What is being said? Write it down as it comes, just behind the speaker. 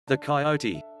The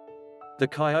coyote. The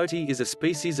coyote is a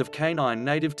species of canine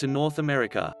native to North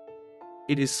America.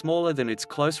 It is smaller than its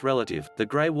close relative, the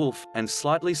gray wolf, and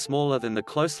slightly smaller than the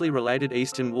closely related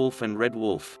eastern wolf and red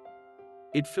wolf.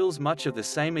 It fills much of the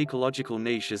same ecological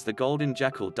niche as the golden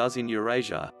jackal does in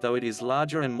Eurasia, though it is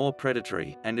larger and more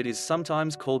predatory, and it is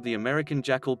sometimes called the American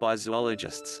jackal by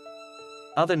zoologists.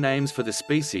 Other names for the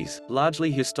species,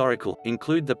 largely historical,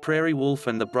 include the prairie wolf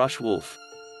and the brush wolf.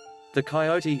 The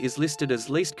coyote is listed as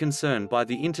least concern by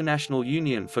the International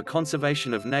Union for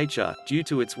Conservation of Nature, due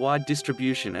to its wide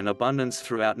distribution and abundance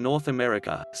throughout North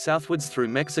America, southwards through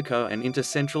Mexico and into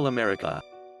Central America.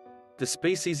 The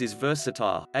species is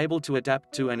versatile, able to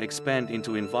adapt to and expand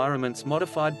into environments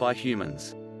modified by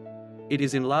humans. It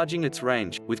is enlarging its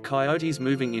range, with coyotes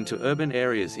moving into urban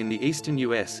areas in the eastern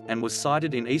US, and was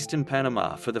sighted in eastern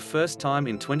Panama for the first time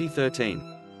in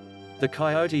 2013. The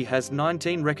coyote has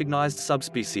 19 recognized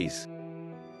subspecies.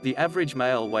 The average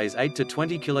male weighs 8 to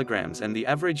 20 kilograms and the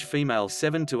average female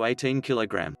 7 to 18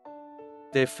 kilograms.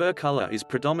 Their fur color is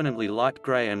predominantly light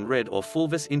gray and red or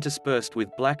fulvous interspersed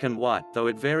with black and white, though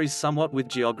it varies somewhat with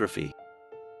geography.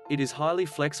 It is highly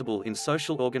flexible in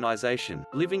social organization,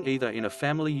 living either in a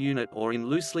family unit or in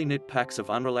loosely knit packs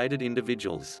of unrelated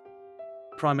individuals.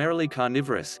 Primarily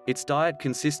carnivorous, its diet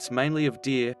consists mainly of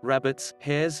deer, rabbits,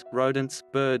 hares, rodents,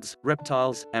 birds,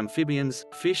 reptiles, amphibians,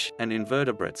 fish, and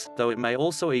invertebrates, though it may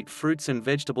also eat fruits and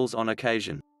vegetables on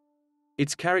occasion.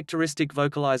 Its characteristic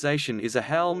vocalization is a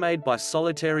howl made by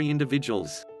solitary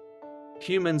individuals.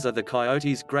 Humans are the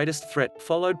coyote's greatest threat,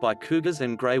 followed by cougars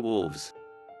and gray wolves.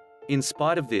 In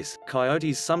spite of this,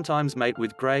 coyotes sometimes mate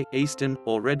with gray, eastern,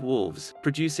 or red wolves,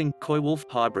 producing coy-wolf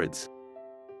hybrids.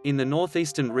 In the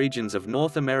northeastern regions of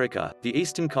North America, the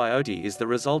eastern coyote is the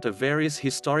result of various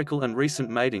historical and recent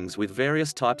matings with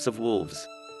various types of wolves.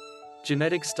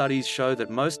 Genetic studies show that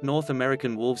most North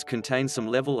American wolves contain some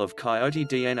level of coyote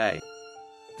DNA.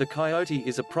 The coyote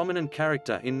is a prominent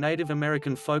character in Native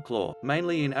American folklore,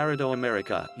 mainly in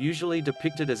Arido-America, usually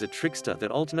depicted as a trickster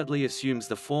that alternately assumes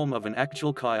the form of an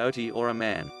actual coyote or a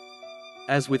man.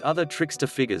 As with other trickster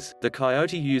figures, the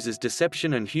coyote uses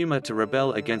deception and humor to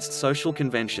rebel against social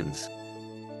conventions.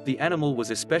 The animal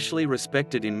was especially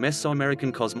respected in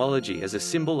Mesoamerican cosmology as a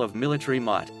symbol of military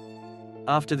might.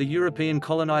 After the European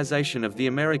colonization of the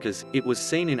Americas, it was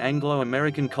seen in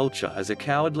Anglo-American culture as a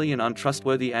cowardly and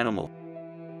untrustworthy animal.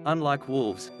 Unlike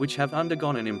wolves, which have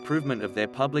undergone an improvement of their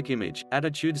public image,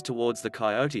 attitudes towards the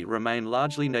coyote remain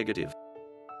largely negative.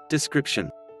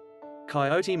 Description: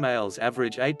 coyote males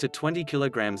average 8 to 20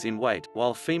 kilograms in weight,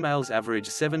 while females average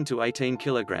 7 to 18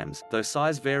 kilograms, though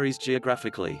size varies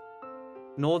geographically.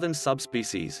 Northern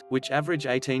subspecies, which average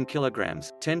 18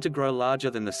 kilograms, tend to grow larger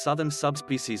than the southern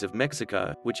subspecies of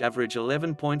Mexico, which average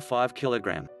 11.5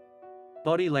 kilograms.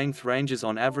 Body length ranges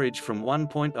on average from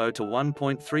 1.0 to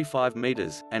 1.35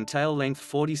 meters, and tail length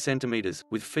 40 centimeters,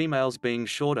 with females being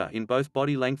shorter in both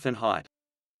body length and height.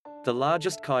 The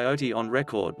largest coyote on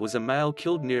record was a male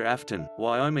killed near Afton,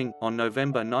 Wyoming, on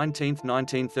November 19,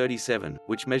 1937,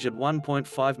 which measured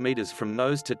 1.5 meters from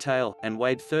nose to tail, and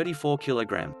weighed 34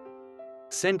 kilograms.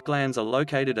 Scent glands are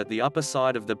located at the upper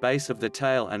side of the base of the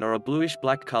tail and are a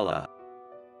bluish-black color.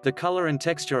 The color and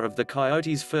texture of the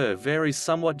coyote's fur varies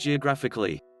somewhat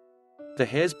geographically. The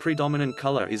hair's predominant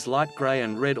color is light gray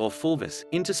and red or fulvous,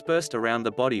 interspersed around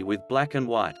the body with black and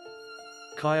white.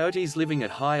 Coyotes living at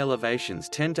high elevations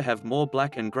tend to have more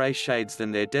black and gray shades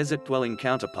than their desert-dwelling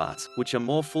counterparts, which are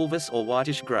more fulvous or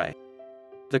whitish gray.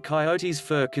 The coyote's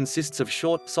fur consists of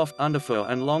short, soft underfur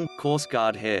and long, coarse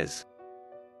guard hairs.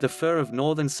 The fur of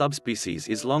northern subspecies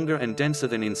is longer and denser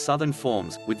than in southern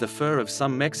forms, with the fur of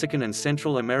some Mexican and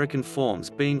Central American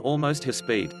forms being almost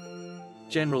hispide.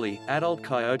 Generally, adult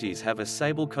coyotes have a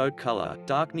sable coat color,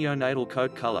 dark neonatal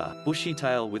coat color, bushy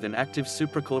tail with an active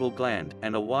supracaudal gland,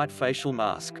 and a white facial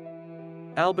mask.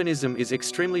 Albinism is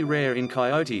extremely rare in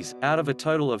coyotes. Out of a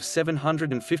total of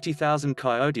 750,000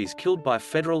 coyotes killed by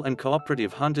federal and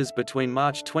cooperative hunters between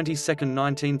March 22,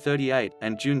 1938,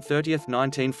 and June 30,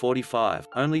 1945,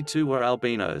 only 2 were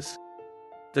albinos.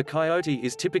 The coyote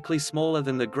is typically smaller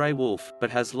than the gray wolf,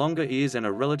 but has longer ears and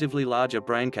a relatively larger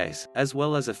braincase, as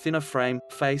well as a thinner frame,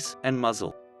 face, and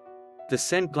muzzle. The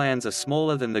scent glands are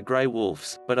smaller than the gray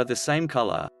wolf's, but are the same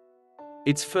color.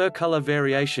 Its fur color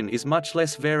variation is much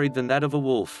less varied than that of a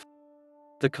wolf.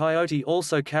 The coyote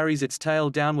also carries its tail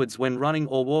downwards when running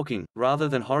or walking, rather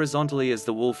than horizontally as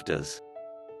the wolf does.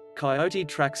 Coyote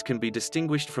tracks can be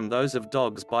distinguished from those of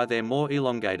dogs by their more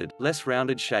elongated, less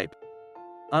rounded shape.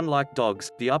 Unlike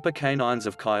dogs, the upper canines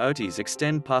of coyotes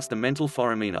extend past the mental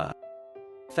foramina.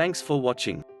 Thanks for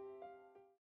watching.